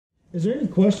Is there any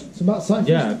questions about sight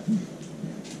Yeah. fishing?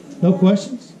 No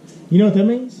questions? You know what that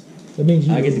means? That means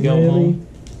you I get to go really... home.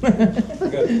 I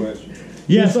got a question.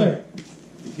 Yes, sir.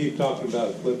 You keep talking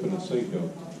about flipping a Cinco.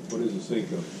 What is a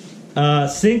Cinco?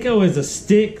 Cinco is a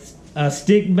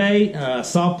stick bait,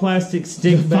 soft plastic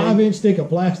stick It's a bait. 5-inch stick of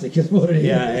plastic is what it is.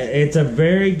 Yeah, it's a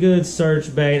very good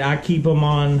search bait. I keep them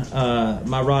on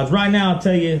my rods. Right now, I'll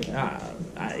tell you,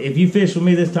 if you fish with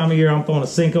me this time of year, I'm throwing a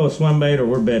Cinco, a swim bait, or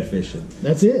we're bed fishing.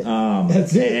 That's it.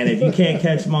 That's it. And if you can't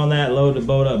catch them on that, load the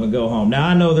boat up and go home. Now,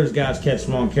 I know there's guys catch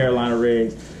them on Carolina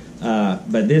rigs,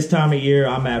 but this time of year,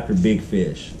 I'm after big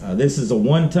fish. This is a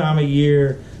one time of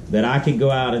year that I could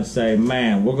go out and say,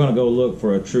 man, we're going to go look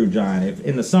for a true giant. If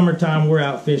in the summertime we're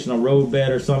out fishing a road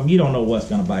bed or something, you don't know what's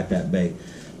going to bite that bait.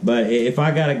 But if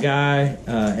I got a guy,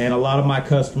 and a lot of my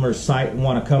customers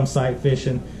want to come sight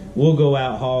fishing, we'll go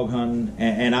out hog hunting,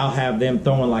 and I'll have them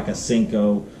throwing like a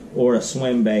Cinco or a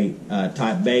swim bait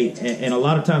type bait. And a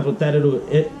lot of times with that,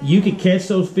 you could catch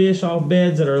those fish off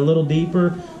beds that are a little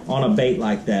deeper on a bait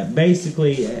like that.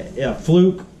 Basically, a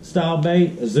fluke style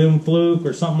bait, a Zoom fluke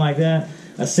or something like that.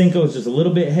 A Cinco is just a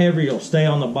little bit heavier. It'll stay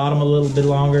on the bottom a little bit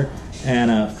longer,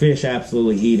 and fish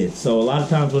absolutely eat it. So a lot of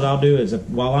times what I'll do is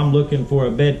while I'm looking for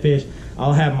a bed fish,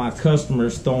 I'll have my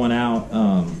customers throwing out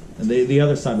the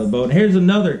other side of the boat. And here's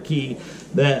another key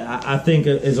that I think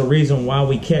is a reason why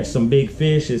we catch some big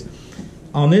fish is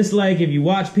on this lake, if you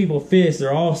watch people fish,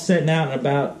 they're all setting out in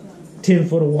about 10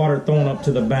 foot of water thrown up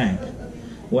to the bank.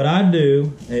 What I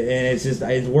do, and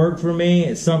it's worked for me,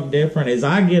 it's something different, is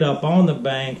I get up on the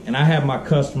bank and I have my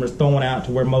customers throwing out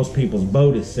to where most people's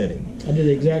boat is sitting. I do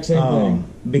the exact same thing.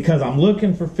 Because I'm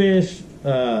looking for fish,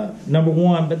 number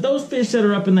one, but those fish that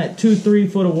are up in that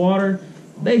 2-3 foot of water,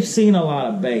 they've seen a lot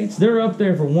of baits. They're up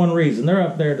there for one reason. They're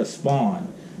up there to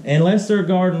spawn. Unless they're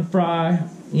garden fry,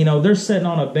 they're sitting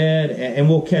on a bed, and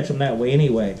we'll catch them that way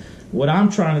anyway. What I'm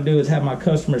trying to do is have my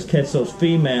customers catch those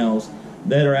females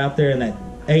that are out there in that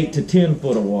 8 to 10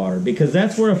 foot of water, because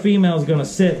that's where a female is going to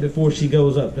sit before she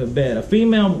goes up to bed. A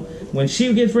female, when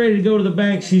she gets ready to go to the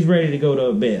bank, she's ready to go to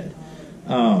a bed.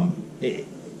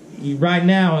 Right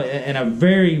now, and a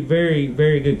very, very,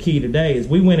 very good key today is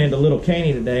we went into Little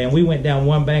Caney today, and we went down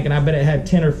one bank, and I bet it had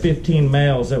 10 or 15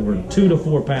 males that were 2 to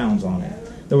 4 pounds on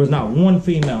it. There was not one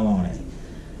female on it.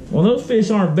 Well, those fish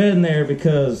aren't bedding there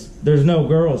because there's no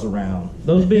girls around.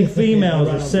 Those big females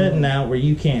are sitting out where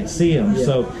you can't see them. Yeah.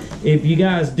 So if you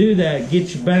guys do that,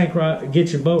 get your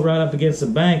boat right up against the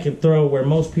bank and throw where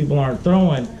most people aren't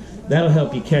throwing. That'll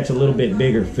help you catch a little bit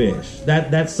bigger fish.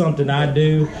 That's something I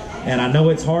do, and I know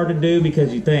it's hard to do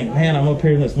because you think, man, I'm up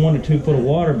here in this 1 to 2 foot of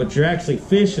water, but you're actually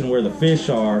fishing where the fish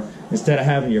are instead of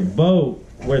having your boat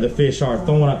where the fish are,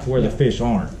 throwing up to where the fish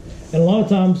aren't. And a lot of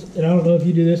times, and I don't know if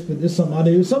you do this, but this is something I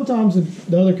do. Sometimes if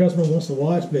the other customer wants to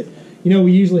watch, but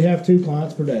we usually have 2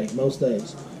 clients per day, most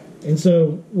days. And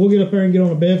so we'll get up there and get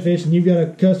on a bed fish, and you've got a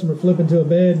customer flipping to a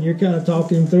bed, and you're kind of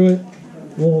talking him through it.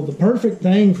 Well, the perfect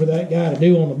thing for that guy to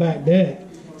do on the back deck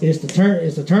is to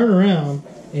turn around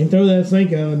and throw that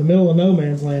Cinco in the middle of no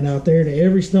man's land out there to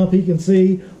every stump he can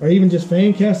see, or even just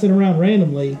fan cast it around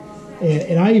randomly.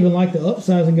 And I even like to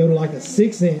upsize and go to like a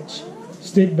 6-inch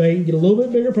stick bait, get a little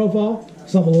bit bigger profile,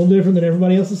 something a little different than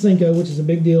everybody else's Cinco, which is a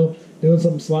big deal, doing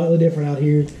something slightly different out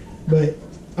here. But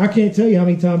I can't tell you how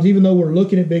many times, even though we're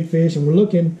looking at big fish and we're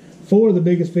looking for the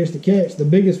biggest fish to catch, the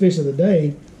biggest fish of the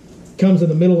day comes in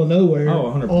the middle of nowhere,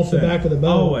 off the back of the boat.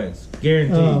 Always,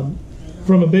 guaranteed.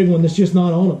 From a big one that's just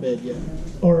not on a bed yet,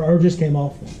 or just came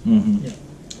off one.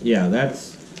 Mm-hmm. Yeah,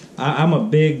 I'm a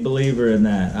big believer in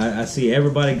that. I see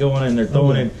everybody going in there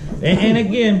throwing in. And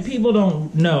again, people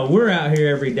don't know. We're out here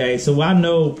every day, so I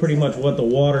know pretty much what the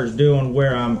water's doing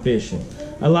where I'm fishing.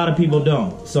 A lot of people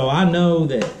don't. So I know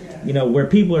that, where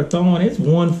people are throwing, it's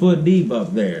 1 foot deep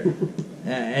up there.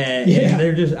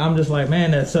 And I'm just like,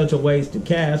 man, that's such a waste to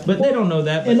cast. But they don't know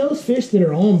that. And those fish that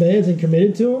are on beds and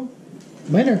committed to them,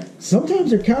 man, sometimes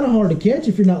they're kind of hard to catch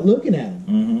if you're not looking at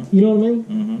them. Mm-hmm. You know what I mean?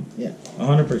 Mm-hmm. Yeah.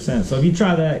 100%. So if you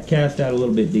try that, cast out a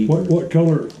little bit deeper. What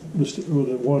color was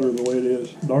the water the way it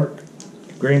is? Dark?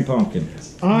 Green pumpkin.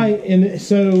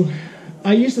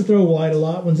 I used to throw white a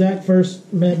lot. When Zach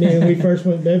first met me and we first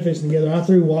went bed fishing together, I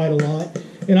threw white a lot.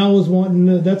 And I was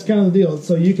wanting that's kind of the deal.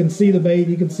 So you can see the bait,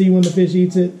 you can see when the fish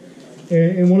eats it.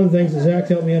 And one of the things that Zach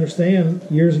helped me understand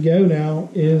years ago now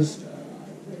is,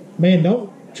 man,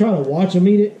 don't try to watch them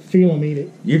eat it, feel them eat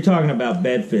it. You're talking about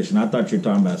bed fishing. I thought you were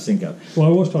talking about Cinco. Well,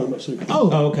 I was talking about Cinco.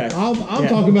 Oh, okay. I'm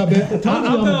talking about bed.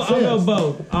 I'll go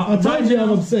both. I told you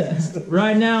I'm obsessed.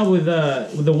 Right now, with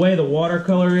the way the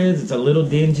watercolor is, it's a little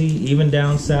dingy, even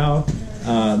down south.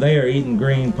 They are eating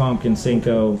green pumpkin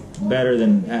Cinco better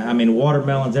than, I mean,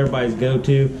 watermelon's everybody's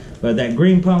go-to, but that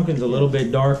green pumpkin's a little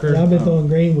bit darker. And I've been throwing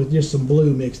green with just some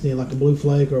blue mixed in, like a blue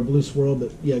flake or a blue swirl,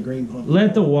 but yeah, green pumpkin.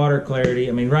 Let the water clarity,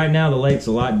 I mean, right now the lake's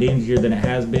a lot dingier than it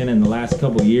has been in the last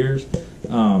couple years.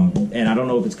 And I don't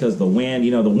know if it's because the wind,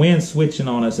 the wind's switching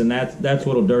on us, and that's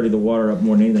what'll dirty the water up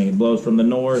more than anything. It blows from the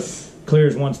north,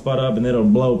 clears one spot up, and then it'll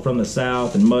blow from the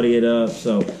south and muddy it up.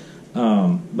 So,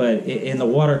 but in the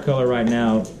watercolor right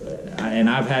now, and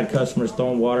I've had customers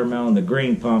throwing watermelon, the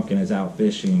green pumpkin is out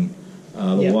fishing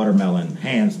the watermelon,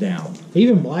 hands down.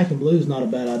 Even black and blue is not a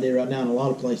bad idea right now in a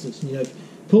lot of places.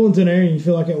 Pull into an area and you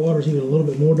feel like that water's even a little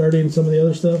bit more dirty than some of the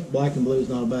other stuff, black and blue is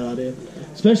not a bad idea.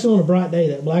 Especially on a bright day,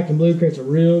 that black and blue creates a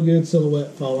real good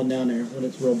silhouette falling down there when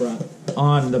it's real bright.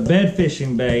 On the bed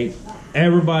fishing bait,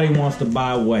 everybody wants to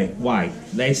buy white.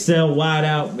 They sell white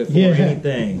out before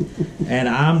anything, and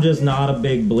I'm just not a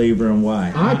big believer in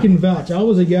white. I can vouch. I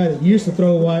was a guy that used to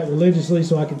throw white religiously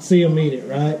so I could see them eat it,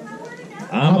 right?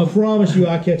 I promise you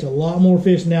I catch a lot more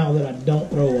fish now that I don't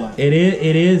throw white. It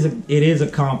is a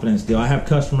confidence deal. I have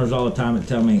customers all the time that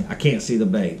tell me, I can't see the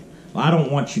bait. Well, I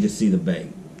don't want you to see the bait.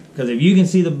 Because if you can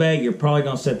see the bait, you're probably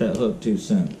going to set that hook too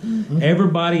soon. Mm-hmm.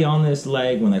 Everybody on this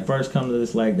lake, when they first come to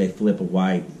this lake, they flip a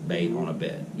white bait on a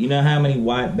bed. You know how many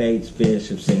white baits fish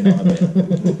have seen on a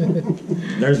bed?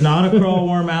 There's not a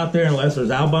crawworm out there unless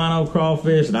there's albino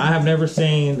crawfish that I have never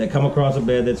seen that come across a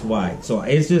bed that's white. So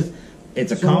it's just,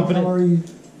 it's a confident. What color are you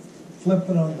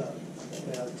flipping on the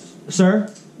beds? Sir?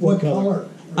 What color?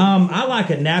 I like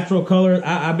a natural color.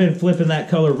 I've been flipping that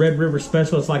color, Red River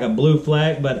Special. It's like a blue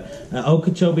flag, but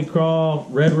Okeechobee Crawl,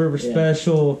 Red River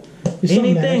Special,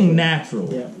 anything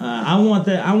natural. Yeah. I want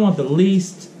that. I want the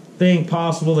least thing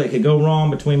possible that could go wrong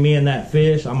between me and that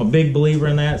fish. I'm a big believer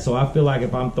in that, so I feel like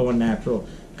if I'm throwing natural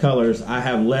colors, I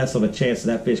have less of a chance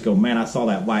that fish go, man, I saw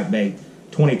that white bait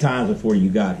 20 times before you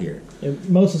got here. And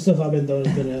most of the stuff I've been throwing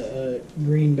has been a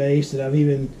green base, and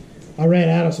I ran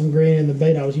out of some green in the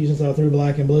bait I was using, so I threw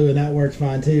black and blue, and that works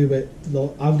fine too. But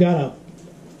I've got a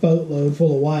boatload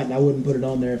full of white, and I wouldn't put it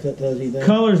on there if that tells you anything.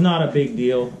 Color's not a big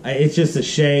deal. It's just a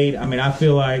shade. I mean, I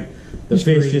feel like the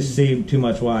fish just see too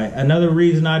much white. Another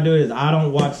reason I do it is I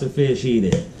don't watch the fish eat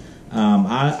it.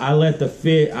 I let the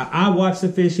fish. I watch the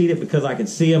fish eat it because I can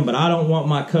see them, but I don't want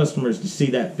my customers to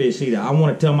see that fish eat it. I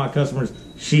want to tell my customers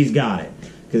she's got it,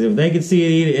 because if they can see it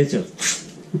eat it, it's just.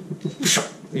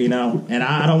 And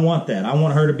I don't want that. I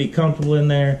want her to be comfortable in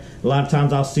there. A lot of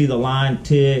times I'll see the line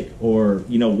tick or,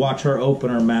 watch her open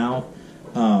her mouth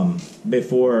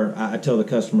before I tell the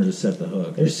customer to set the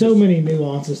hook. There's so many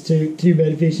nuances to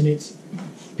bed fishing.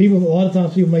 A lot of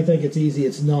times people may think it's easy.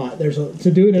 It's not.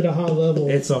 To do it at a high level.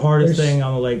 It's the hardest thing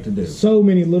on the lake to do. So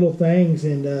many little things,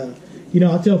 and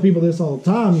I tell people this all the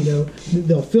time.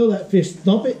 They'll feel that fish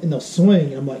thump it and they'll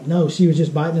swing. I'm like, no, she was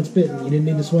just biting and spitting. You didn't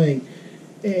need to swing.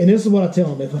 And this is what I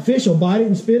tell them. If a fish will bite it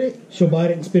and spit it, she'll bite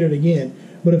it and spit it again.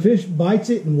 But if a fish bites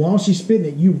it and while she's spitting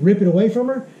it, you rip it away from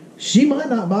her, she might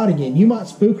not bite again. You might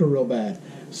spook her real bad.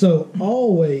 So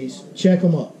always check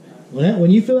them up. When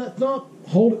you feel that thump,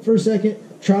 hold it for a second.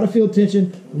 Try to feel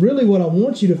tension. Really what I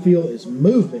want you to feel is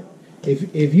movement.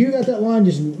 If you got that line,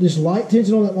 just light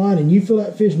tension on that line, and you feel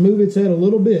that fish move its head a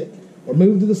little bit or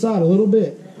move to the side a little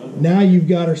bit, now you've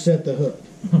got her set the hook.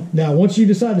 Now, once you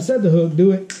decide to set the hook,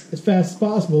 do it as fast as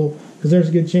possible, because there's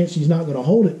a good chance she's not going to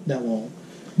hold it that long.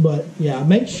 But, yeah,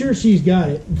 make sure she's got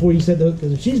it before you set the hook,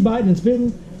 because if she's biting and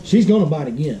spitting, she's going to bite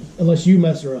again, unless you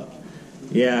mess her up.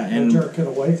 Yeah, and jerk it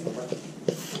away from her.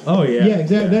 Oh, yeah. Yeah,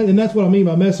 exactly. And that's what I mean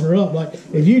by messing her up. Like,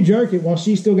 if you jerk it while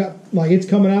she's still got, it's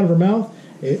coming out of her mouth,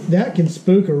 that can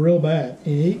spook her real bad.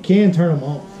 And it can turn them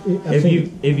off.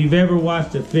 If you've ever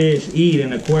watched a fish eat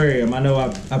in an aquarium, I know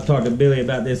I've talked to Billy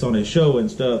about this on his show and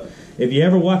stuff. If you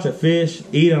ever watch a fish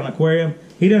eat on an aquarium,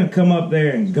 he doesn't come up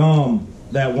there and gum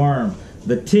that worm.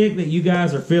 The tick that you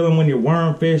guys are feeling when you're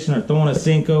worm fishing or throwing a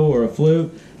Cinco or a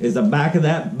fluke is the back of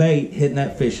that bait hitting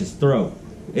that fish's throat.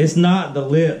 It's not the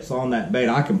lips on that bait,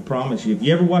 I can promise you. If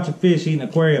you ever watch a fish eat in an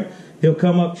aquarium, she'll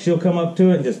come up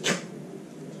to it and just...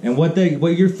 And what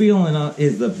you're feeling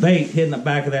is the bait hitting the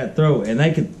back of that throat, and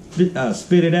they can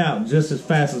spit it out just as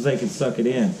fast as they can suck it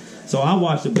in. So I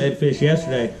watched a bedfish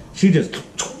yesterday. She just,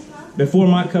 before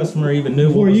my customer even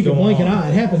knew what was going on. Before you can blink an eye,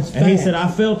 it happens fast. And he said, I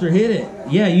felt her hit it.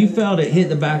 Yeah, you felt it hit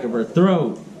the back of her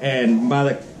throat. And by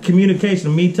the communication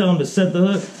of me telling him to set the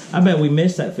hook, I bet we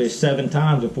missed that fish 7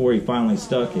 times before he finally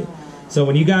stuck it. So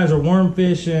when you guys are worm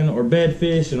fishing or bed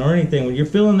fishing or anything, when you're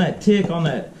feeling that tick on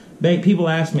that bait, people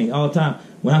ask me all the time,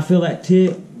 when I feel that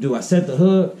tick, do I set the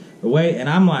hook or wait? And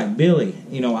I'm like, Billy,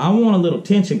 I want a little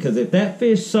tension, because if that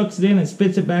fish sucks it in and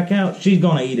spits it back out, she's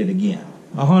going to eat it again.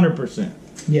 100%.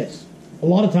 Yes. A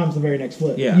lot of times the very next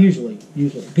flip. Yeah. Usually.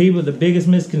 People, the biggest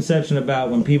misconception about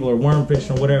when people are worm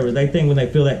fishing or whatever, they think when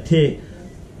they feel that tick,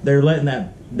 they're letting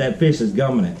that fish is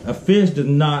gumming it. A fish does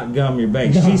not gum your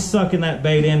bait. No. She's sucking that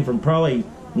bait in from probably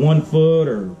 1 foot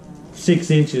or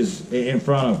 6 inches in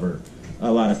front of her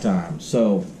a lot of times.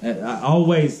 So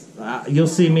you'll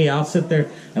see me, I'll sit there,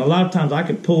 and a lot of times I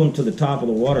could pull them to the top of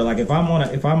the water. Like if I'm on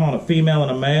a female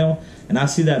and a male, and I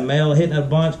see that male hitting a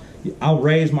bunch, I'll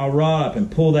raise my rod up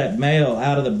and pull that male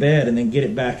out of the bed and then get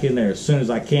it back in there as soon as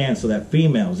I can so that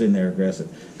female's in there aggressive.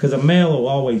 Because a male will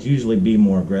always usually be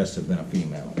more aggressive than a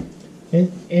female.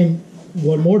 And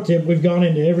one more tip, we've gone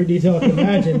into every detail I can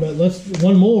imagine, but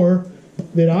one more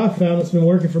that I've found that's been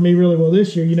working for me really well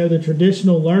this year. You know, the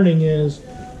traditional learning is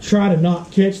try to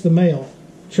not catch the male.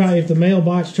 If the male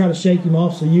bites, try to shake him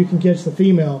off so you can catch the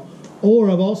female.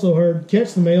 Or I've also heard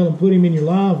catch the male and put him in your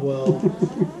live well.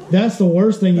 That's the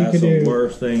worst thing you can do. That's the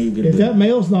worst thing you can do. If that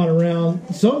male's not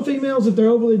around, some females, if they're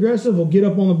overly aggressive, will get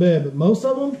up on the bed. But most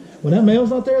of them, when that male's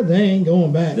not there, they ain't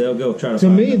going back. They'll go try to To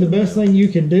find me, the another best male. thing you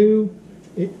can do,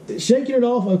 shaking it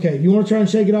off, okay. If you want to try and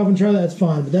shake it off and try that, that's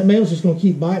fine. But that male's just going to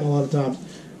keep biting a lot of times.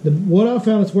 What I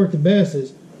found that's worked the best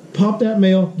is pop that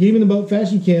male, get him in the boat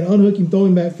fast as you can, unhook him, throw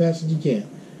him back fast as you can.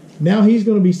 Now he's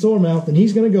going to be sore mouthed and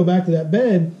he's going to go back to that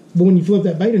bed. But when you flip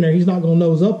that bait in there, he's not going to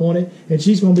nose up on it, and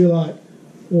she's going to be like,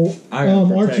 well,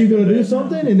 aren't you going to do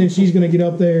something? And then she's going to get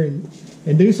up there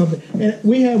and do something. And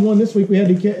we had one this week. We had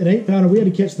to catch an 8-pounder. We had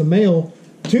to catch the male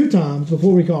 2 times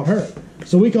before we caught her.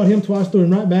 So we caught him twice, threw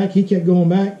him right back. He kept going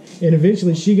back, and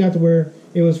eventually she got to where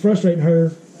it was frustrating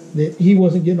her that he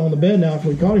wasn't getting on the bed now after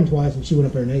we caught him twice, and she went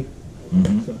up there and ate.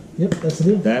 Mm-hmm. So, yep, that's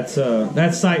the deal.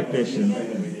 That's sight fishing.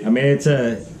 I mean,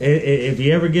 if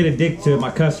you ever get addicted to it,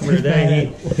 my customer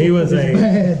today, he was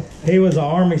an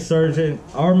army sergeant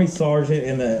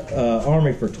in the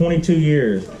army for 22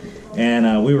 years,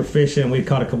 and we were fishing. We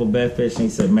caught a couple bed fish, and he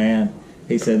said, "Man,"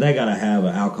 he said, "they gotta have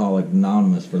an Alcoholic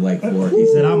Anonymous for Lake Fork." He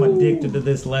said, "I'm addicted to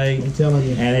this lake." I'm telling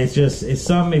you. And it's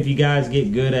something if you guys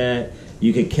get good at.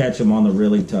 You could catch them on the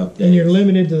really tough days. And you're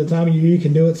limited to the time of year you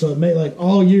can do it, so it may like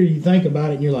all year you think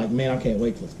about it and you're like, man, I can't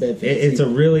wait till it's bed fish. It's a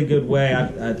really good way.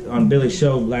 On Billy's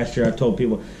show last year, I told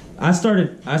people I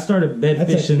started bed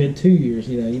That's fishing. been 2 years,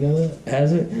 you know that?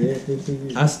 Has it? Yeah, it's been 2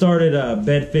 years. I started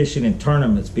bed fishing in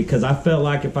tournaments because I felt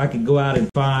like if I could go out and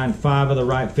find 5 of the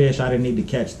right fish, I didn't need to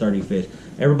catch 30 fish.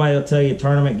 Everybody will tell you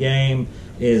tournament game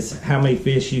is how many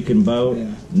fish you can boat.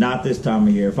 Yeah. Not this time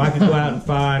of year. If I could go out and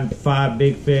find 5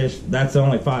 big fish, that's the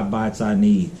only 5 bites I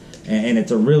need. And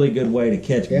it's a really good way to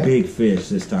catch big fish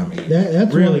this time of year.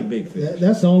 That's really why, big fish.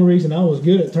 That's the only reason I was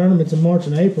good at tournaments in March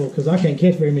and April, because I can't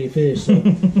catch very many fish. So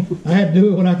I had to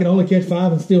do it when I could only catch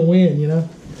 5 and still win, you know.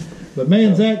 But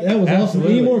man, Zach, that was awesome.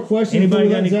 Any more questions? Anybody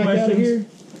before we got let any Zach out of questions? here?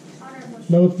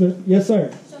 No, yes,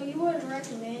 sir. So you wouldn't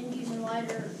recommend using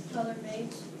lighter colored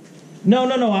baits? No,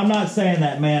 I'm not saying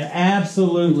that, man.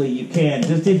 Absolutely, you can.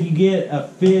 Just if you get a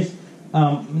fish,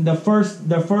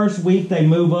 the first week they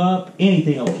move up,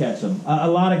 anything will catch them. A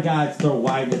lot of guys throw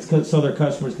white bits so their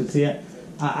customers can see it.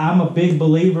 I'm a big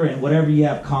believer in whatever you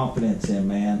have confidence in,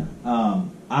 man.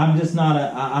 I'm just not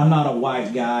a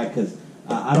white guy because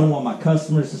I don't want my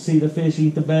customers to see the fish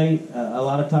eat the bait a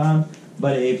lot of times.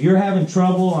 But if you're having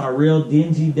trouble on a real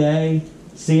dingy day,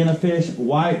 seeing a fish,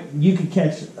 white, you could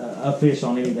catch a fish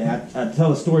on anything. I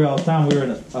tell a story all the time. We were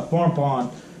in a farm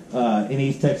pond in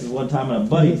East Texas one time, and a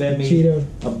buddy bet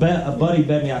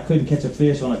me I couldn't catch a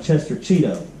fish on a Chester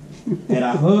Cheeto, and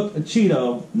I hooked a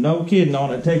Cheeto, no kidding,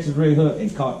 on a Texas rig hook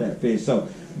and caught that fish. So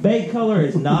bait color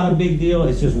is not a big deal.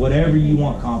 It's just whatever you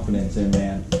want confidence in,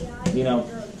 man. You know,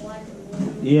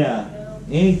 yeah.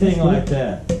 Anything like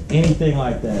that.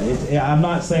 I'm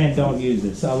not saying don't use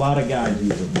it. So a lot of guys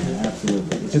use it, man.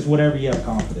 Absolutely. It's just whatever you have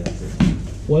confidence in.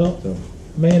 Well,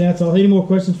 man, that's all. Any more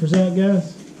questions for Zach,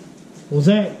 guys? Well,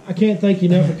 Zach, I can't thank you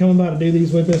enough for coming by to do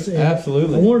these with us. And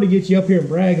absolutely. I wanted to get you up here and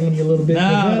brag on you a little bit.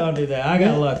 No, don't do that. I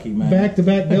got lucky, man.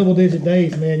 Back-to-back double-digit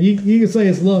days, man. You can say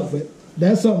it's luck, but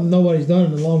that's something nobody's done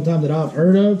in a long time that I've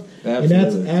heard of. Absolutely. And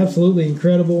that's absolutely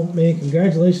incredible, man.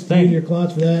 Congratulations to you and your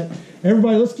clients for that.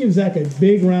 Everybody, let's give Zach a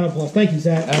big round of applause. Thank you,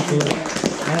 Zach. Absolutely.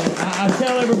 I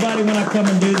tell everybody when I come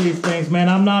and do these things, man,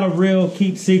 I'm not a real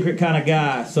keep secret kind of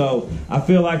guy. So I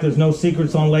feel like there's no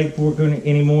secrets on Lake Fork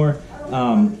anymore.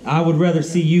 I would rather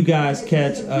see you guys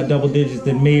catch double digits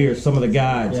than me or some of the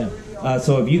guides. Yeah.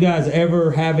 So if you guys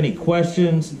ever have any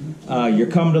questions,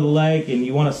 you're coming to the lake and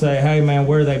you want to say, hey, man,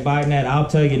 where are they biting at? I'll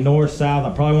tell you north, south.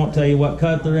 I probably won't tell you what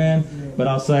cut they're in. but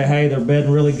I'll say, hey, they're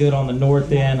bedding really good on the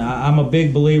north end. I'm a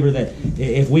big believer that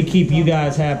if we keep you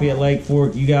guys happy at Lake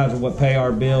Fork, you guys are what pay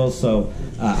our bills. So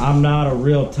I'm not a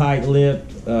real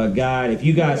tight-lipped guy. If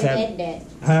you guys have,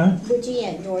 huh? Which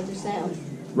end, north or south?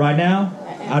 Right now,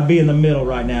 I'd be in the middle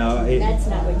right now. That's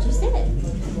not what you said.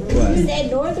 What? You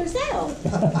said north or south.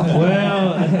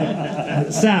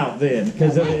 Well, south then,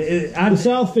 because The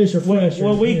south fish are fresher.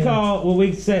 what we call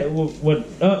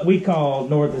what we call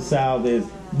north and south is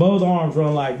both arms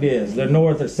run like this. They're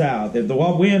north or south. If the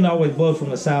wind always blows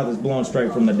from the south, it's blowing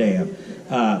straight from the dam.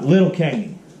 Little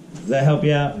Caney, does that help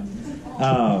you out?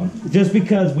 Just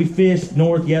because we fished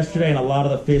north yesterday and a lot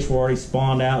of the fish were already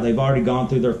spawned out, they've already gone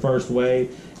through their first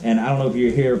wave. And I don't know if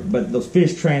you're here, but those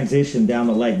fish transition down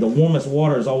the lake. The warmest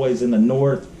water is always in the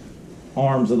north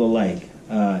arms of the lake,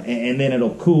 and then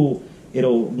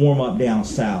it'll warm up down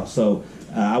south. So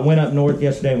I went up north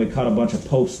yesterday and we caught a bunch of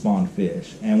post-spawn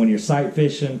fish. And when you're sight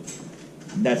fishing,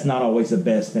 that's not always the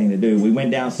best thing to do. We went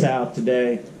down south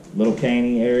today, Little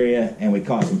Caney area, and we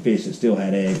caught some fish that still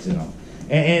had eggs in them.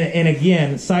 And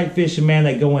again, sight fishing, man,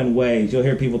 they go in waves. You'll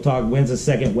hear people talk, when's the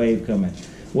second wave coming?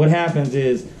 What happens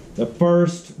is the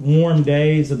first warm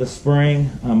days of the spring,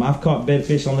 I've caught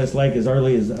bedfish on this lake as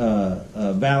early as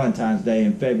Valentine's Day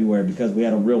in February because we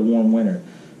had a real warm winter.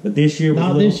 But this year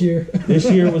was this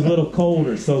year was a little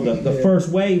colder, so the first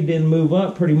wave didn't move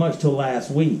up pretty much till last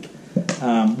week.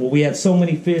 Well, we had so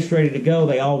many fish ready to go,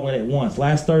 they all went at once.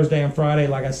 Last Thursday and Friday,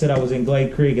 like I said, I was in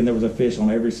Glade Creek and there was a fish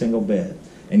on every single bed.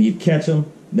 And you'd catch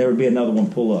them, there would be another one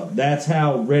pull up. That's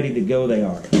how ready to go they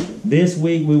are. This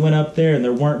week we went up there and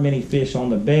there weren't many fish on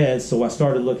the beds, so I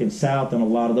started looking south and a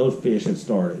lot of those fish had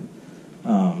started.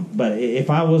 But if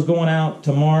I was going out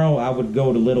tomorrow, I would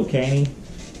go to Little Caney,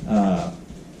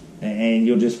 and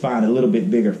you'll just find a little bit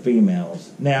bigger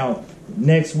females. Now,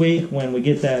 next week when we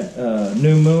get that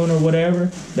new moon or whatever,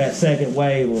 that second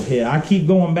wave will hit. I keep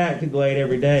going back to Glade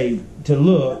every day to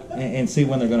look and see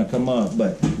when they're going to come up,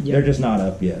 but they're just not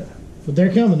up yet. But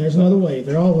they're coming. There's another wave.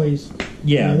 They're always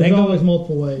there's always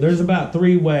multiple waves. There's about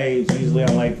 3 waves usually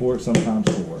on Lake Fork, sometimes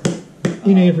 4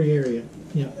 in every area.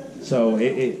 Yeah. So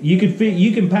you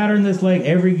can pattern this lake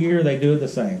every year. They do it the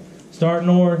same. Start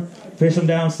north, fish them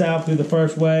down south through the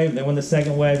first wave. Then when the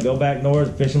second wave, go back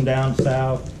north, fish them down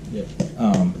south. Yeah.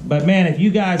 But man, if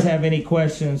you guys have any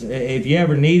questions, if you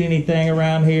ever need anything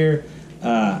around here,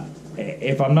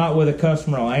 if I'm not with a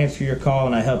customer, I'll answer your call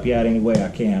and I help you out any way I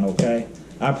can. Okay.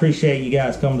 I appreciate you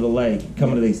guys coming to the lake,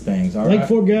 coming to these things. All right. Lake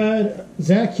Fork Guide,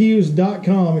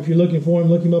 ZachHughes.com. If you're looking for him,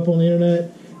 look him up on the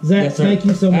internet. Zach, Yes, sir. thank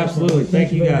you so much. Absolutely.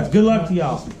 Thank you guys. Good luck to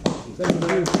y'all.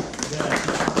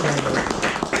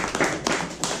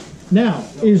 Now,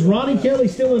 is Ronnie Kelly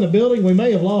still in the building? We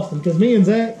may have lost him because me and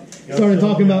Zach started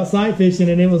talking about sight fishing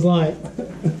and it was like,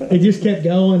 it just kept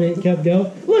going and it kept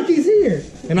going. Look, he's here.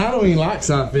 And I don't even like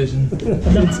sight fishing.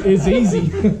 It's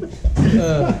easy.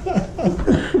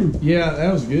 Yeah,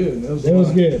 that was good. That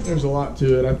was good. There's a lot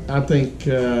to it. I think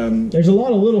there's a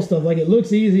lot of little stuff. Like it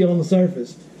looks easy on the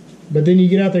surface, but then you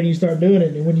get out there and you start doing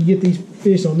it, and when you get these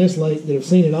fish on this lake that have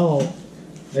seen it all,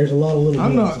 there's a lot of little.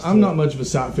 I'm not much of a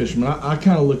sight fisherman. I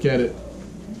kind of look at it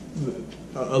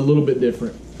a little bit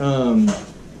different.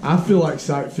 I feel like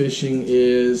sight fishing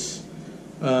is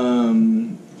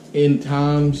in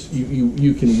times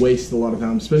you can waste a lot of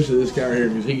time, especially this guy right here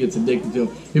because he gets addicted to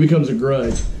them. He becomes a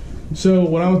grudge. So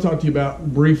what I want to talk to you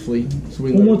about briefly. So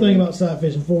one more thing about sight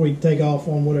fishing before we take off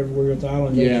on whatever we're going to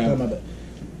island. Yeah. About it.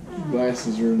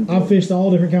 Glasses are. I've fished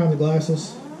all different kinds of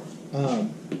glasses.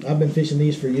 I've been fishing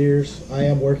these for years. I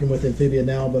am working with Amphibia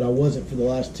now, but I wasn't for the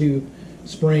last 2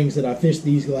 springs that I fished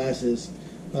these glasses.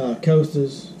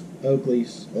 Costas,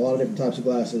 Oakleys, a lot of different types of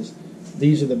glasses.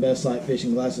 These are the best sight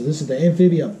fishing glasses. This is the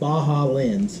Amphibia Baja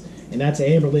lens, and that's an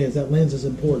amber lens. That lens is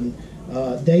important.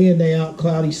 Day in, day out,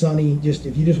 cloudy, sunny.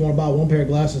 If you just want to buy one pair of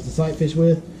glasses to sight fish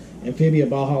with, Amphibia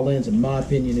Baja lens, in my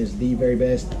opinion, is the very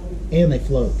best, and they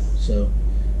float. So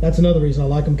that's another reason I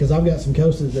like them, because I've got some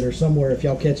Costas that are somewhere. If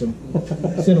y'all catch them,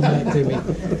 send them back to me.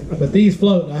 But these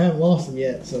float. I haven't lost them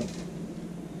yet. So,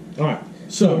 all right.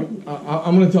 So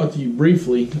I'm going to talk to you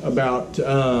briefly about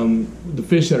the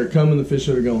fish that are coming, the fish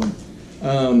that are going.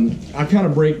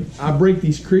 I break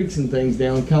these creeks and things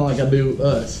down kind of like I do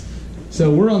us. So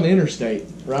we're on the interstate,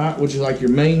 right, which is like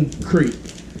your main creek.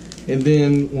 And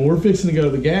then when we're fixing to go to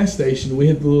the gas station, we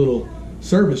hit the little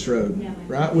service road,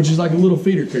 right, which is like a little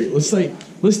feeder creek. Let's take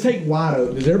White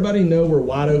Oak. Does everybody know where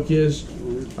White Oak is?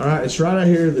 All right, it's right out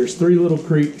here. There's 3 little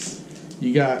creeks.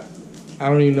 You got, I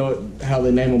don't even know how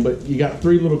they name them, but you got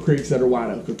 3 little creeks that are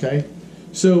White Oak, okay?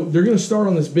 So they're going to start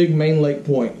on this big main lake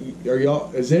point.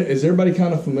 Is everybody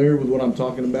kind of familiar with what I'm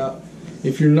talking about?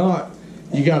 If you're not,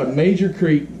 you got a major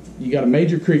creek. You got a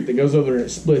major creek that goes over there and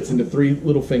it splits into 3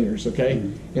 little fingers, okay?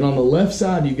 And on the left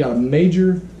side, you've got a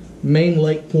major main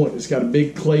lake point. It's got a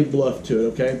big clay bluff to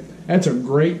it, okay? That's a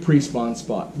great pre-spawn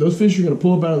spot. Those fish are going to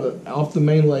pull up off the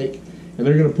main lake, and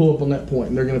they're going to pull up on that point,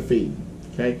 and they're going to feed,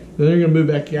 okay? Then they're going to move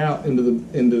back out into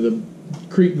the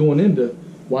creek going into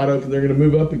White Oak, and they're going to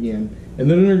move up again. And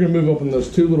then they're going to move up on those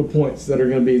 2 little points that are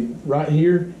going to be right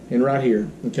here and right here,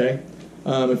 okay?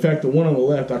 In fact, the one on the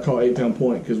left I call 8-pound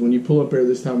point, because when you pull up there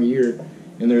this time of year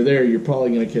and they're there, you're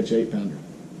probably going to catch 8-pounder.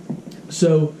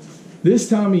 So this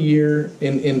time of year,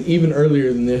 and even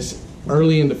earlier than this,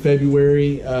 early into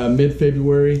February,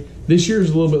 mid-February, this year is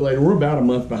a little bit later. We're about a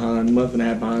month behind, month and a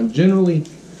half behind. Generally,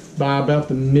 by about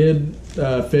the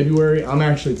mid-February, I'm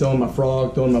actually throwing my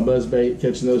frog, throwing my buzzbait,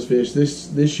 catching those fish.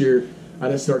 This year, I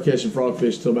didn't start catching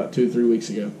frogfish until about 2-3 weeks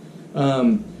ago.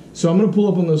 So I'm going to pull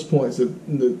up on those points.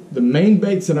 The main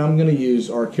baits that I'm going to use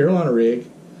are a Carolina rig.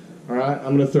 All right,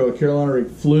 I'm going to throw a Carolina rig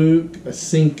fluke, a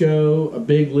Cinco, a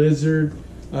big lizard,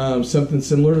 something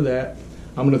similar to that.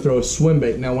 I'm going to throw a swim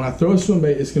bait. Now, when I throw a swim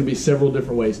bait, it's going to be several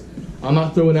different ways. I'm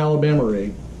not throwing Alabama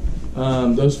rig.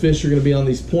 Those fish are going to be on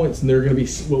these points, and they're going to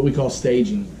be what we call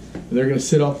staging. And they're going to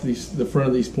sit off the front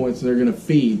of these points, and they're going to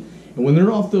feed. And when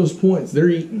they're off those points, they're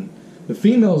eating. The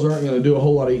females aren't going to do a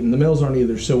whole lot of eating. The males aren't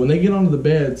either. So when they get onto the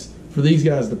beds for these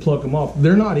guys to pluck them off,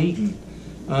 they're not eating.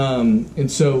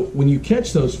 And so when you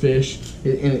catch those fish,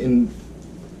 and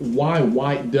why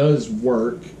white does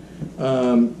work,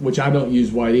 which I don't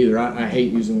use white either. I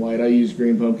hate using white. I use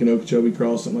green pumpkin, Okeechobee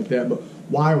cross, something like that. But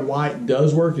why white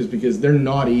does work is because they're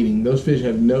not eating. Those fish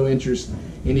have no interest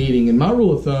in eating. And my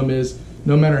rule of thumb is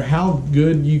no matter how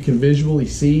good you can visually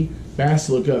see, bass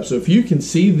look up. So if you can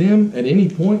see them at any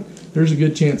point, there's a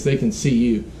good chance they can see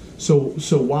you. So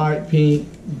white, pink,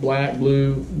 black,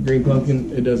 blue, green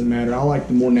pumpkin, it doesn't matter. I like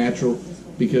the more natural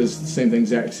because the same thing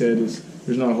Zach said is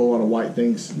there's not a whole lot of white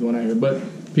things going out here. But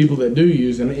people that do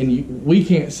use, we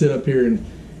can't sit up here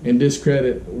and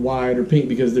discredit white or pink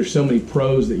because there's so many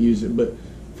pros that use it. But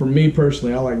for me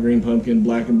personally, I like green pumpkin,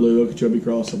 black and blue, Okeechobee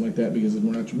cross, something like that because it's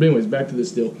more natural. But anyways, back to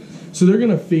this deal. So they're going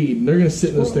to feed, and they're going to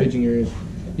sit in those staging areas.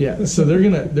 Yeah, so they're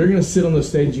gonna sit on those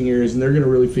staging areas and they're gonna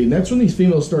really feed. And that's when these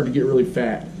females start to get really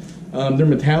fat. Their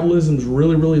metabolism's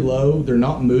really low. They're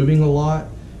not moving a lot.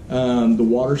 The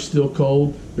water's still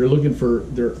cold. They're looking for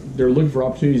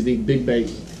opportunities to eat big bait.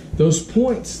 Those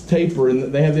points taper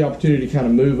and they have the opportunity to kind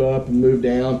of move up and move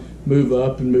down, move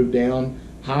up and move down.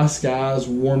 High skies,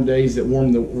 warm days that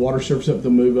warm the water surface up,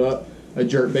 they'll move up. A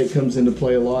jerk bait comes into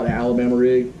play a lot. An Alabama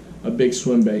rig, a big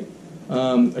swim bait.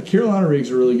 A Carolina rig's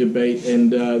a really good bait,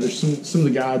 and there's some of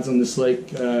the guides on this lake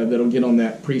that'll get on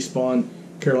that pre-spawn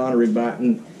Carolina rig bite.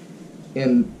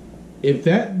 And if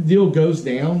that deal goes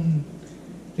down,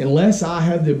 unless I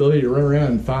have the ability to run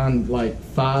around and find like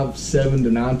 5, 7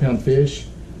 to 9 pound fish,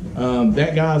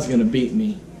 that guy's going to beat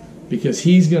me because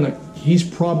he's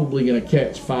probably going to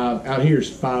catch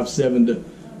 5, 7 to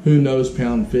who knows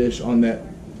pound fish on that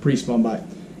pre-spawn bite.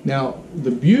 Now,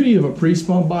 the beauty of a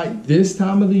pre-spawn bite this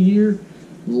time of the year,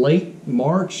 late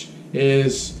March,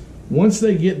 is once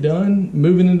they get done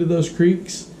moving into those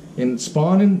creeks and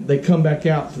spawning, they come back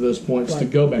out to those points to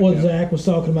go back what out. Zach was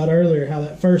talking about earlier, how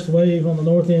that first wave on the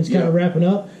north end is kind of wrapping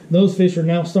up. Those fish are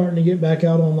now starting to get back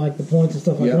out on like the points and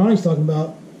stuff like Ronnie's talking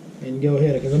about. And go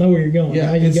ahead, because I know where you're going. Yeah,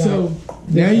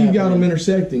 now you got them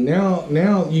intersecting.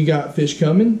 Now you got fish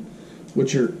coming,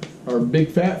 which are big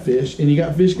fat fish, and you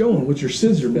got fish going, which are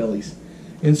scissor bellies.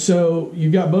 And so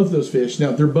you've got both those fish.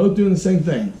 Now, they're both doing the same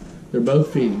thing. They're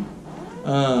both feeding.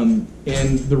 And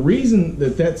the reason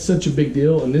that that's such a big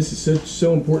deal, and this is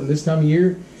so important this time of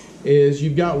year, is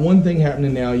you've got one thing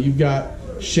happening now. You've got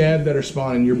shad that are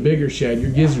spawning, your bigger shad,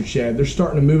 your gizzard shad. They're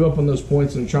starting to move up on those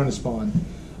points and trying to spawn.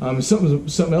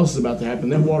 Something else is about to happen.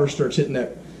 That water starts hitting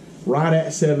that right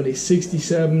at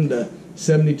 67 to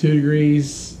 72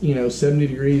 degrees, 70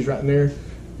 degrees right in there.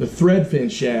 The threadfin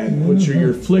shad, which are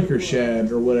your flicker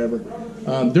shad or whatever,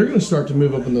 they're going to start to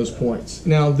move up in those points.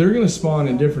 Now, they're going to spawn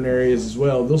in different areas as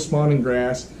well. They'll spawn in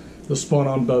grass. They'll spawn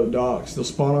on boat docks. They'll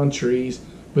spawn on trees.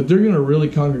 But they're going to really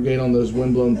congregate on those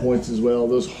windblown points as well.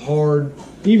 Those hard...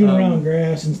 Even around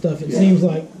grass and stuff, it seems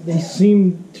like they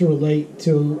seem to relate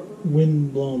to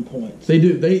wind-blown points. They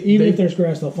do. If there's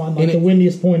grass, they'll find like the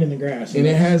windiest point in the grass. And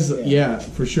it has,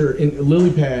 for sure. In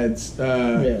lily pads,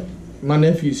 my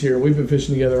nephew's here. We've been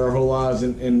fishing together our whole lives,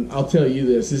 and I'll tell you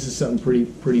this is something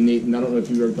pretty neat, and I don't know if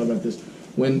you've ever thought about this.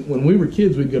 When we were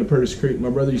kids, we'd go to Purtis Creek. My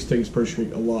brother used to take us to Purtis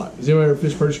Creek a lot. Has anybody ever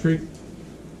fished Purtis Creek?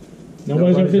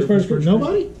 Nobody's ever fished Purtis Creek?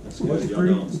 Nobody?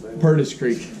 Purtis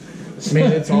Creek.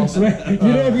 Man, it's awesome. You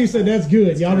know, if you said that's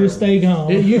good, y'all just stayed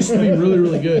home. It used to be really,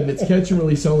 really good, and it's catch and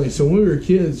release only. So when we were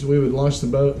kids, we would launch the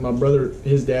boat. My brother,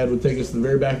 his dad, would take us to the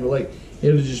very back of the lake.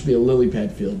 It would just be a lily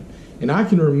pad field. And I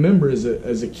can remember as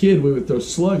a kid, we would throw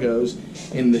sluggos,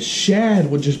 and the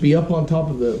shad would just be up on top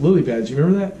of the lily pads. You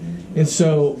remember that? And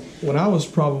so when I was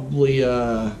probably,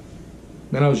 I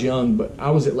was young, but I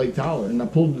was at Lake Tyler, and I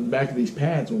pulled to the back of these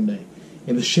pads one day,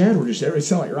 and the shad were just everywhere. It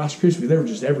sounded like Rice Krispies. They were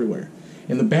just everywhere.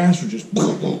 And the bass were just,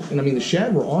 and I mean, the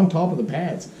shad were on top of the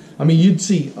pads. I mean, you'd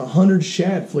see 100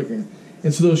 shad flickering.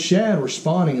 And so those shad were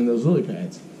spawning in those lily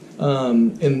pads.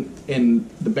 And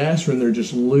the bass were in there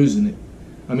just losing it.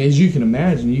 I mean, as you can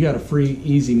imagine, you got a free,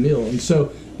 easy meal. And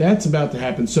so that's about to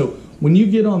happen. So when you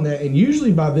get on that, and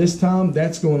usually by this time,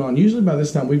 that's going on. Usually by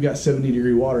this time, we've got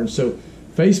 70-degree water. And so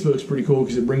Facebook's pretty cool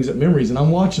because it brings up memories. And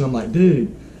I'm watching, I'm like,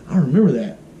 dude, I remember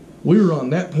that. We were on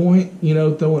that point, you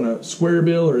know, throwing a square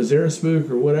bill or a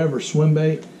Xeraspook or whatever, swim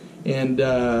bait. And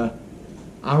I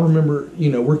remember,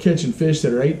 you know, we're catching fish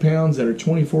that are 8 pounds that are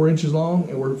 24 inches long,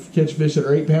 and we're catching fish that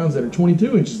are 8 pounds that are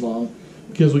 22 inches long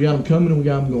because we got them coming and we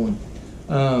got them going.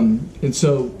 And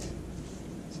so,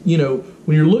 you know,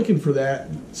 when you're looking for that,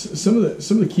 some of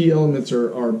the key elements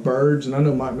are birds, and I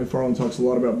know Mike McFarland talks a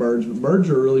lot about birds, but birds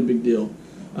are a really big deal.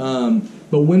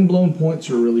 But wind-blown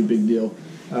points are a really big deal.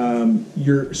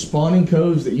 Your spawning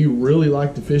coves that you really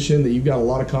like to fish in, that you've got a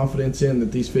lot of confidence in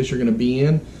that these fish are going to be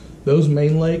in, those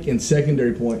main lake and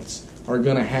secondary points are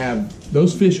going to have,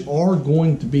 those fish are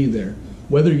going to be there.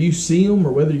 Whether you see them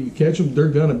or whether you catch them, they're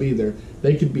going to be there.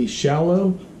 They could be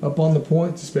shallow up on the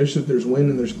points, especially if there's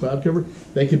wind and there's cloud cover.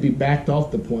 They could be backed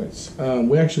off the points.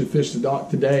 We actually fished the dock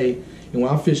today, and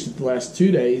when I fished it the last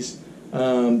 2 days,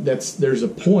 there's a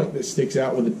point that sticks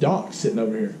out with a dock sitting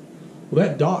over here. Well,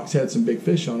 that dock's had some big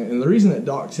fish on it, and the reason that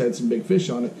dock's had some big fish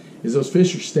on it is those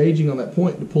fish are staging on that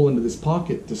point to pull into this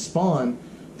pocket to spawn.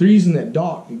 They're using that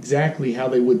dock exactly how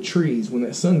they would trees. When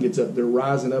that sun gets up, they're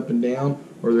rising up and down,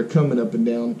 or they're coming up and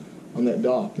down on that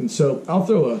dock. And so I'll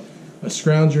throw a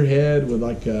scrounger head with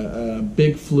like a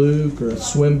big fluke or a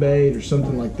swim bait or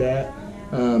something like that,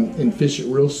 and fish it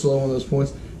real slow on those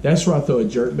points. That's where I throw a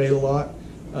jerk bait a lot.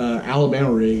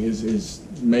 Alabama rig is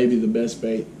maybe the best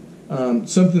bait.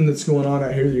 Something that's going on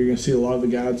out here that you're going to see a lot of the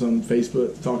guides on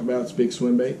Facebook talk about is big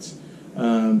swim baits.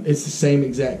 It's the same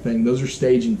exact thing. Those are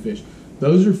staging fish.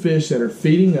 Those are fish that are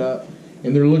feeding up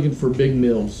and they're looking for big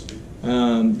meals.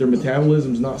 Their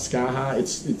metabolism's not sky high.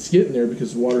 It's getting there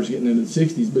because the water's getting into the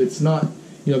 60s, but it's not,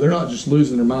 you know, they're not just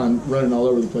losing their mind running all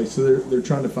over the place. So they're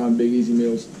trying to find big easy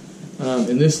meals.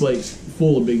 And this lake's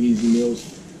full of big easy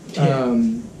meals.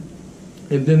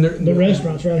 And then the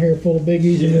restaurants right here are full of big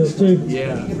easy meals too.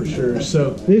 Yeah, for sure. So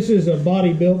this is a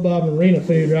body built by Marina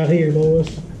food right here,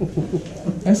 boys.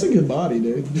 That's a good body,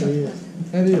 dude. Yeah.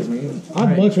 That is, man.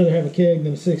 I'd much rather have a keg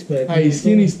than a 6-pack. Hey,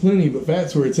 skinny's plenty, but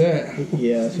fat's where it's at.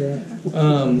 Yeah, that's right.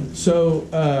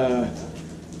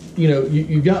 You know,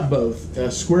 you got both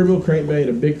a square bill crankbait,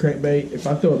 a big crankbait. If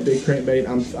I throw a big crankbait,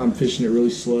 I'm fishing it really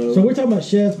slow. So we're talking about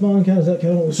shad spawn, kind of. Is that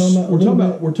kind of what we're talking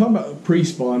about? We're talking about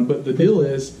pre-spawn, but the deal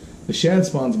is the shad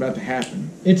spawn's about to happen.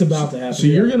 It's about to happen. So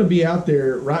you're going to be out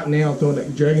there right now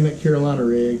dragging that Carolina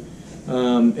rig,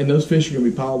 and those fish are going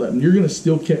to be piled up, and you're going to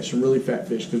still catch some really fat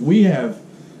fish because we have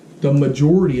the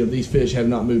majority of these fish have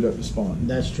not moved up to spawn.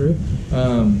 That's true.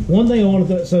 One thing I want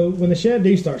to so when the shad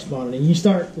do start spawning, and you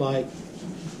start like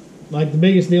the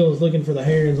biggest deal is looking for the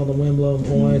herons on the wind-blown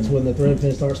points when the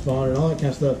threadfin start spawning and all that kind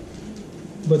of stuff.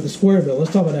 But the square bill,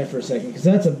 let's talk about that for a second because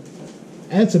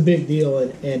that's a big deal,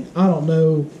 and I don't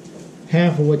know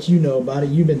half of what you know about it.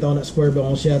 You've been throwing that square bill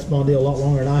on shad spawn deal a lot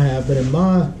longer than I have, but in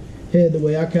my head, the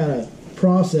way I kind of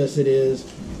process it is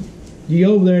you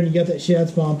go over there and you got that shad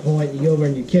spawn point, you go over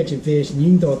and you're catching fish, and you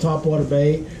can throw a topwater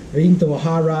bait, or you can throw a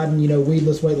high riding,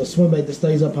 weedless, weightless swim bait that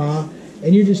stays up high,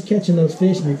 and you're just catching those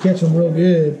fish and you're catching them real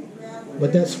good.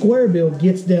 But that square bill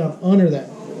gets down under that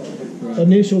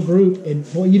initial group, and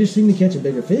boy, you just seem to catch a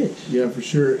bigger fish. Yeah, for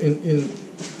sure. And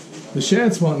the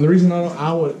shad spawn, the reason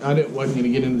I wasn't going to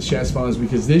get into the shad spawn is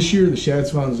because this year the shad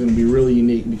spawn is going to be really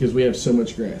unique because we have so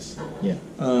much grass. Yeah.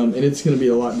 And it's going to be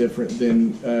a lot different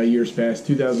than years past.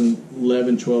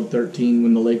 2011, 12, 13,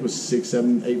 when the lake was 6,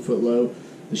 7, 8 foot low,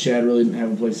 the shad really didn't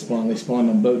have a place to spawn. They spawned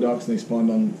on boat docks and they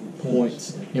spawned on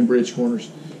points and bridge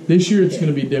corners. This year it's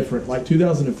going to be different. Like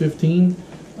 2015,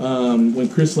 when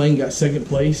Chris Lane got second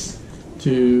place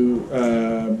to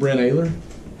Brent Ayler,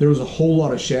 there was a whole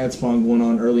lot of shad spawn going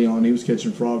on early on. He was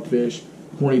catching frogfish.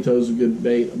 Horny toes a good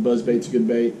bait. A buzz bait's a good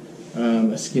bait.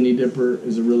 A skinny dipper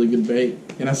is a really good bait.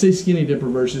 And I say skinny dipper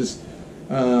versus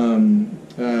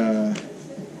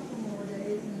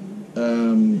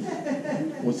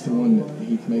What's the one that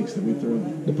Heath makes that we throw?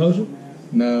 The poacher,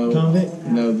 No. convict,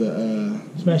 No, the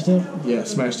smash tail. yeah,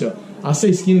 smash tail. I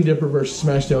say skinny dipper versus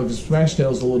smash tail because smash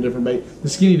tail is a little different bait. The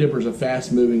skinny dipper is a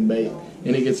fast moving bait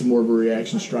and it gets more of a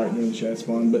reaction strike during the shad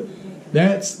spawn. But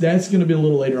that's going to be a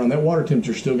little later on. That water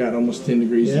temperature still got almost 10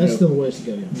 degrees. Yeah, to that's go. still the ways to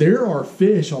go. Yeah. There are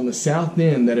fish on the south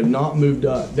end that have not moved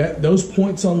up. Those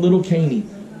points on Little Caney,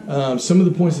 some of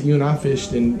the points that you and I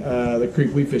fished in the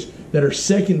creek we fished, that are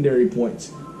secondary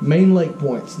points, main lake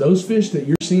points. Those fish that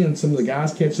you're seeing some of the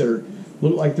guys catch that are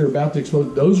look like they're about to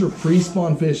explode, those are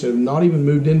pre-spawn fish that have not even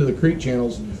moved into the creek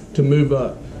channels to move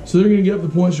up. So they're going to get up the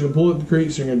points, they're going to pull up the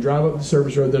creeks, they're going to drive up the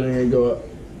surface road, then they're going to go up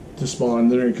to spawn,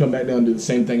 then they're going to come back down and do the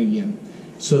same thing again.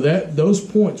 So that those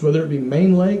points, whether it be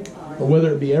main lake or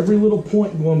whether it be every little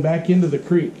point going back into the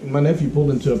creek. And my nephew pulled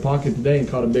into a pocket today and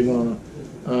caught a big one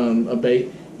on a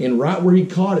bait. And right where he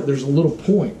caught it, there's a little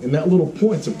point, and that little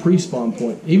point's a pre-spawn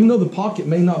point. Even though the pocket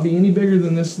may not be any bigger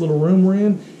than this little room we're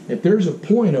in, if there's a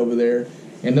point over there,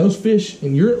 and those fish,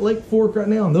 and you're at Lake Fork right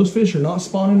now, and those fish are not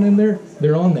spawning in there,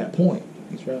 they're on that point.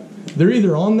 That's right. They're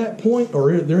either on that point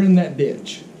or they're in that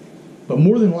ditch. But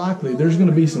more than likely, there's going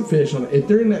to be some fish on it. If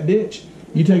they're in that ditch,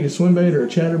 you take a swim bait or a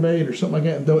chatterbait or something like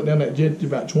that and throw it down that jet to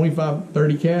about 25,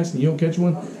 30 casts, and you don't catch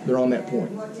one, they're on that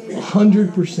point.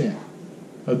 100%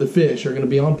 of the fish are going to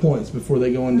be on points before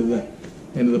they go into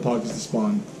the pockets to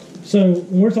spawn. So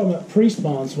when we're talking about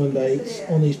pre-spawn swim baits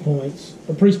on these points,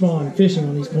 or pre-spawn fishing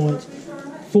on these points,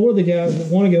 for the guys that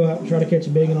want to go out and try to catch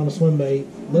a big one on a swim bait,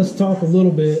 let's talk a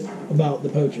little bit about the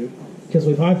poacher, because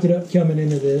we've hyped it up coming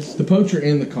into this. The poacher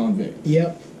and the convict.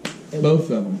 Yep.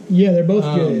 Both of them. Yeah, they're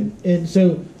both good. And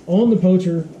so on the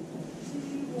poacher,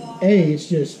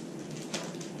 it's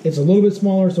a little bit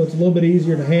smaller, so it's a little bit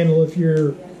easier to handle if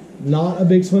you're not a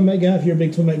big swim bait guy. If you're a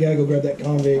big swim bait guy, go grab that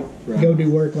convict, Right. go do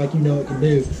work like you know it can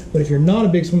do. But if you're not a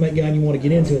big swim bait guy and you want to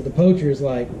get into it, the poacher is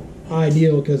like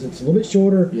ideal because it's a little bit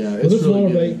shorter, Yeah, a it's little smaller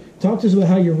really good. bait. Talk to us about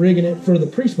how you're rigging it for the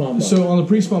pre-spawn bite. So on the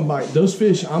pre-spawn bite, those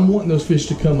fish, I'm wanting those fish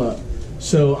to come up.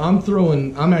 So I'm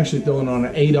actually throwing on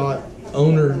an ADOT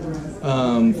owner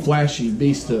flashy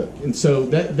beast hook. And so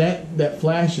that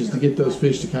flash is to get those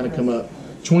fish to kind of come up.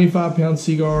 25-pound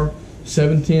Seagar,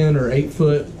 710 or 8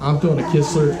 foot. I'm throwing a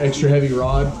Kistler extra heavy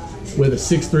rod with a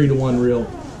 6.3 to 1 reel.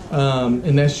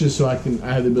 And that's just so I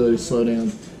have the ability to slow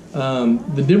down.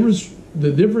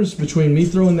 The difference between me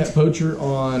throwing that poacher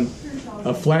on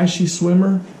a flashy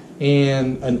swimmer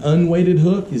and an unweighted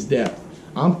hook is depth.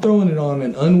 I'm throwing it on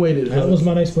an unweighted hook. that was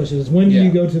my next question: is when do Yeah.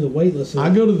 you go to the weightless hook? I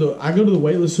go to the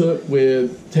weightless hook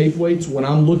with tape weights when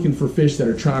I'm looking for fish that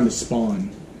are trying to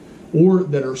spawn, or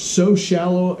that are so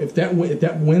shallow. If that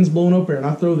wind's blowing up there and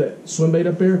I throw that swim bait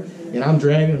up there and I'm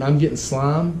dragging and I'm getting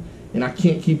slime and I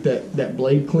can't keep that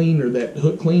blade clean or that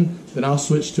hook clean, then I'll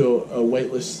switch to a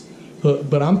weightless hook.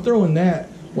 But I'm throwing that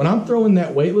when I'm throwing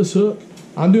that weightless hook,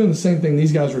 I'm doing the same thing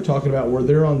these guys were talking about, where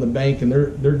they're on the bank and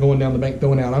they're going down the bank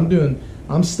throwing out.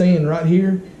 I'm staying right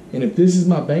here, and if this is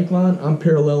my bank line, I'm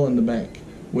paralleling the bank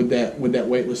with that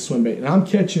weightless swim bait, and I'm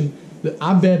catching.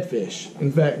 I bed fish.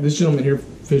 In fact, this gentleman here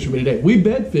fished with me today. We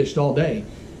bed fished all day,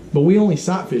 but we only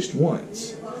sight fished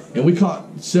once, and we caught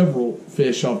several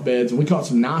fish off beds, and we caught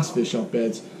some nice fish off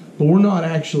beds. But we're not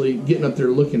actually getting up there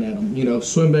looking at them. You know,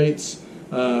 swim baits,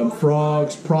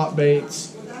 frogs, prop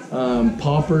baits,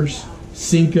 poppers,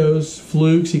 Cincos,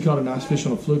 flukes. He caught a nice fish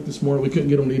on a fluke this morning. We couldn't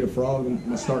get him to eat a frog in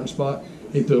my starting spot.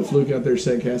 He threw a fluke out there,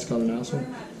 set cast, caught a nice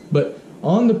one. But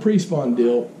on the pre-spawn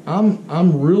deal,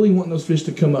 I'm really wanting those fish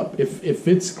to come up. If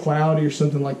it's cloudy or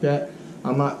something like that,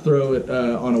 I might throw it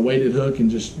on a weighted hook and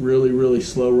just really, really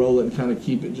slow roll it and kind of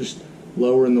keep it just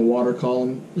lower in the water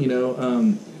column, you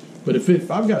know. But if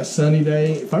I've got a sunny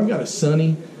day, if I've got a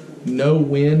sunny, no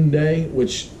wind day,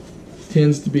 which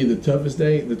tends to be the toughest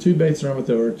day, the two baits that I'm going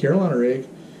to throw are Carolina rig,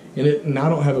 and I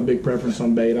don't have a big preference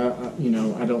on bait. I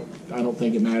don't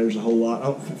think it matters a whole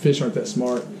lot. Fish aren't that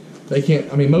smart. They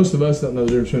can't. I mean, most of us don't know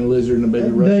the difference between a lizard and a baby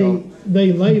brush hog.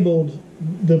 They labeled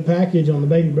the package on the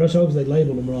baby brush hogs. They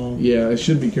labeled them wrong. Yeah, it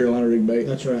should be Carolina rig bait.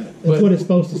 That's right. That's But- what it's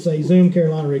supposed to say. Zoom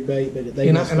Carolina rig bait, but they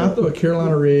And messed I up. throw a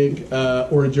Carolina rig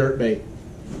or a jerk bait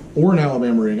or an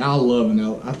Alabama rig. I love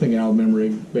I think an Alabama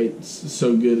rig bait's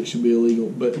so good it should be illegal,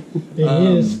 but It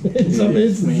is. In some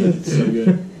instances. man, it's so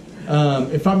good.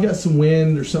 If I've got some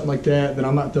wind or something like that, then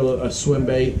I might throw a swim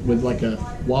bait with like a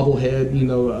wobble head,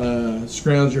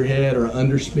 scrounger head or an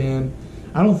underspin.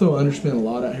 I don't throw underspin a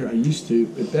lot out here. I used to,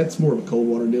 but that's more of a cold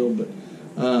water deal. But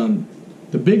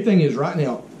the big thing is right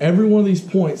now, every one of these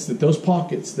points, those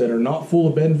pockets that are not full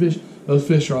of bedding fish, those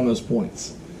fish are on those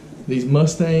points. These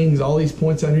Mustangs, all these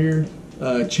points out here,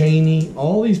 Cheney,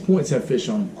 all these points have fish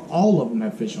on them. All of them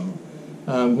have fish on them.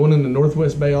 going into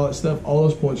Northwest Bay, all that stuff, all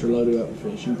those points are loaded up with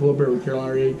fish. You can pull up there with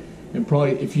Carolina rig, and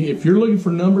probably if you're looking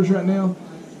for numbers right now,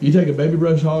 you take a baby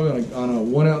brush hog on a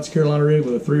 1 ounce Carolina rig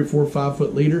with a 3 or 4 or 5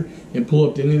 foot leader and pull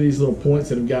up to any of these little points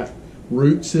that have got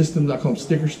root systems. I call them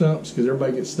sticker stumps because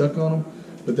everybody gets stuck on them,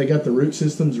 but they got the root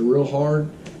systems are real hard.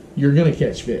 You're gonna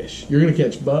catch fish. You're gonna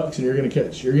catch bucks, and you're gonna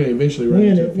eventually run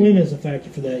into a few. Wind is a factor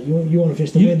for that. You want to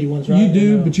fish the windy ones, right? You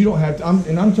do, but you don't have to.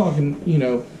 I'm talking,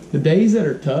 the days that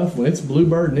are tough when it's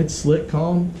bluebird and it's slick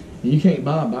calm, and you can't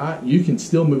buy a bite. You can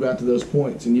still move out to those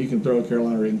points, and you can throw a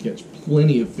Carolina rig and catch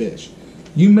plenty of fish.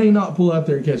 You may not pull out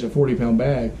there and catch a 40-pound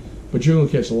bag, but you're gonna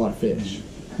catch a lot of fish.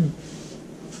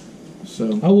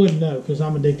 So I wouldn't know because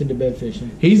I'm addicted to bed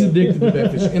fishing. He's addicted to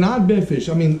bed fishing, and I bed fish.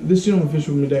 I mean, this gentleman fished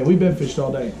with me today. We bed fished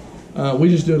all day. We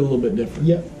just do it a little bit different.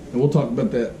 Yep. And we'll talk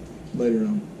about that later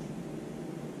on.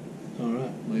 All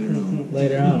right.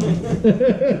 Later on.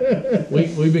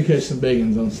 We've been catching some big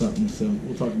ones on something, so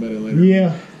we'll talk about it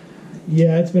later.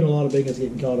 Yeah, it's been a lot of big ones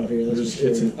getting caught out here. That's for sure.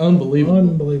 It's unbelievable.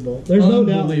 Unbelievable. There's no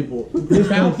doubt. Unbelievable.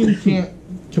 Falcon can't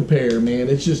compare, man.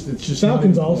 It's just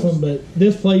Falcon's awesome, but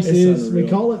this place is unreal. we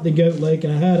call it the Goat Lake,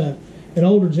 and I had an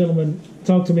older gentleman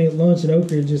talk to me at lunch at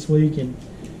Oak Ridge this week, and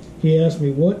he asked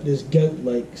me, what does Goat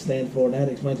Lake stand for? And I had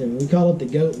to explain to him, we call it the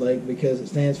Goat Lake because it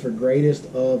stands for greatest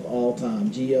of all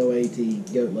time,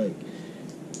 GOAT, Goat Lake.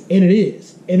 And it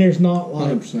is. And there's not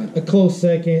like 100%. a close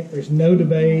second. There's no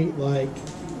debate. Like,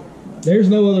 there's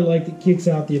no other lake that kicks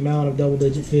out the amount of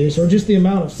double-digit fish or just the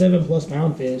amount of 7+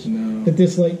 pound fish that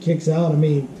this lake kicks out. I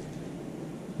mean,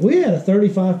 we had a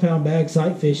 35-pound bag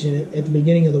sight fish in it at the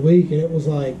beginning of the week, and it was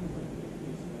like,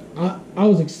 I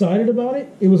was excited about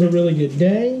it. It was a really good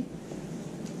day,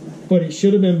 but it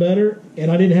should have been better,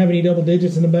 and I didn't have any double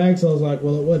digits in the bag, so I was like,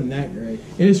 well, it wasn't that great.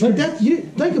 And it's But that, you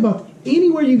think about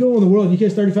anywhere you go in the world, you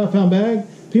catch 35-pound bag,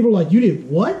 people are like, you did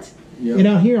what? Yep. And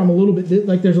out here, I'm a little bit,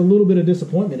 like, there's a little bit of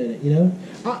disappointment in it, you know?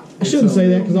 I shouldn't say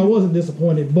that because I wasn't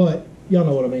disappointed, but y'all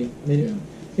know what I mean. I mean,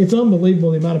 it's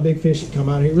unbelievable the amount of big fish that come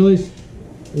out here. It really is.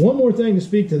 One more thing to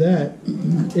speak to that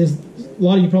is a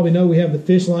lot of you probably know we have the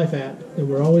Fish Life app, and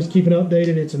we're always keeping it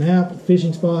updated. It's an app with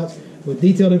fishing spots with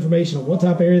detailed information on what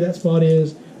type of area that spot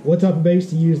is, what type of baits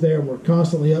to use there, and we're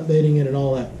constantly updating it and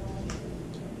all that.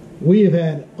 We have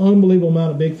had unbelievable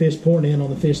amount of big fish pouring in on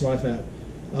the Fish Life app.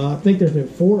 I think there's been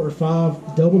 4 or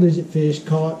 5 double-digit fish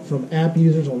caught from app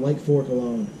users on Lake Fork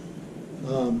alone.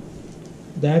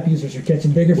 The app users are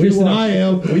catching bigger fish than I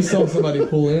am. We saw somebody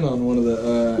pull in on one of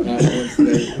the app ones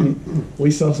today.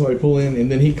 We saw somebody pull in, and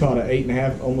then he caught an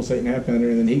 8.5, almost 8.5 pounder,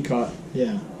 and then he caught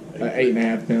an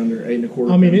 8.5 pounder,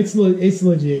 8.25. I mean, it's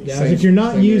legit, guys. Same- if you're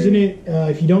not same using area.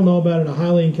 it, if you don't know about it, I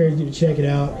highly encourage you to check it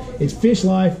out. It's Fish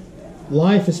Life.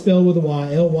 Life is spelled with a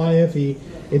Y, L-Y-F-E.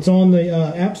 It's on the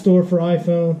App Store for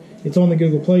iPhone. It's on the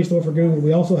Google Play Store for Google.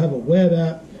 We also have a web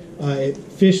app at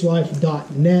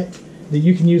fishlife.net that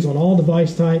you can use on all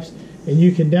device types. And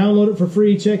you can download it for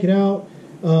free, check it out.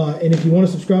 And if you want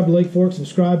to subscribe to Lake Fork,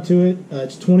 subscribe to it.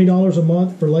 It's $20 a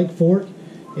month for Lake Fork.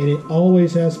 And it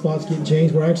always has spots getting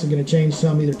changed. We're actually going to change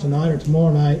some either tonight or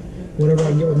tomorrow night, whenever I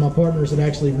can get with my partners that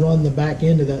actually run the back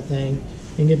end of that thing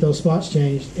and get those spots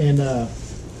changed. And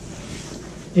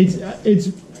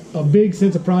it's a big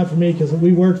sense of pride for me because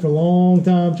we worked for a long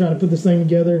time trying to put this thing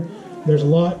together. There's a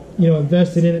lot,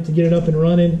 invested in it to get it up and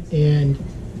running, and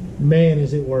man,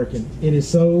 is it working. It is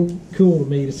so cool to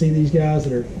me to see these guys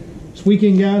that are just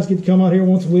weekend guys get to come out here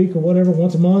once a week or whatever,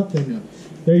 once a month, and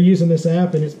they're using this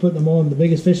app, and it's putting them on the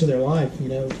biggest fish of their life.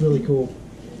 It's really cool.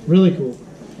 Really cool.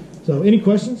 So any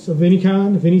questions of any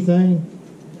kind, of anything?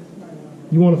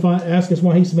 You want to ask us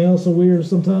why he smells so weird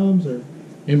sometimes, or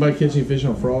Anybody catch any fish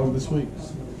on frog this week?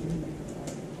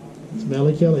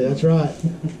 Smelly Kelly, that's right.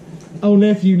 Oh,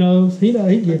 nephew knows. He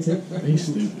gets it. He's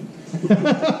stupid.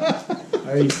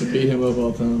 I used to beat him up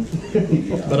all the time.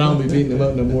 But I don't be beating him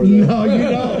up no more, though. No, you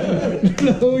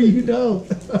don't. No, you don't.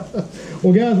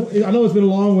 Well, guys, I know it's been a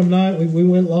long one tonight. We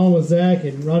went long with Zach,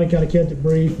 and Ronnie kind of kept it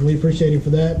brief, and we appreciate him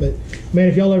for that. But, man,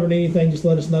 if y'all ever need anything, just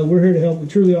let us know. We're here to help. We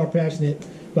truly are passionate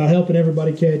about helping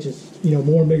everybody catch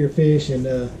more and bigger fish, and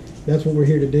that's what we're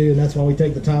here to do, and that's why we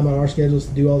take the time out of our schedules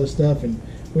to do all this stuff. And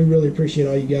we really appreciate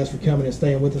all you guys for coming and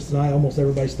staying with us tonight. Almost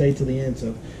everybody stayed to the end.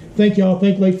 So thank y'all.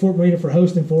 Thank Lake Fork Marina for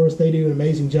hosting for us. They do an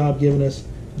amazing job giving us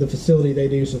the facility they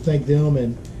do. So thank them,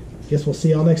 and guess we'll see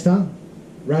y'all next time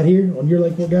right here on Your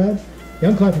Lake Fork Guide.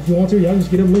 Y'all can clap if you want to. Y'all just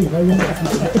get up and leave. How you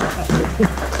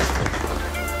want?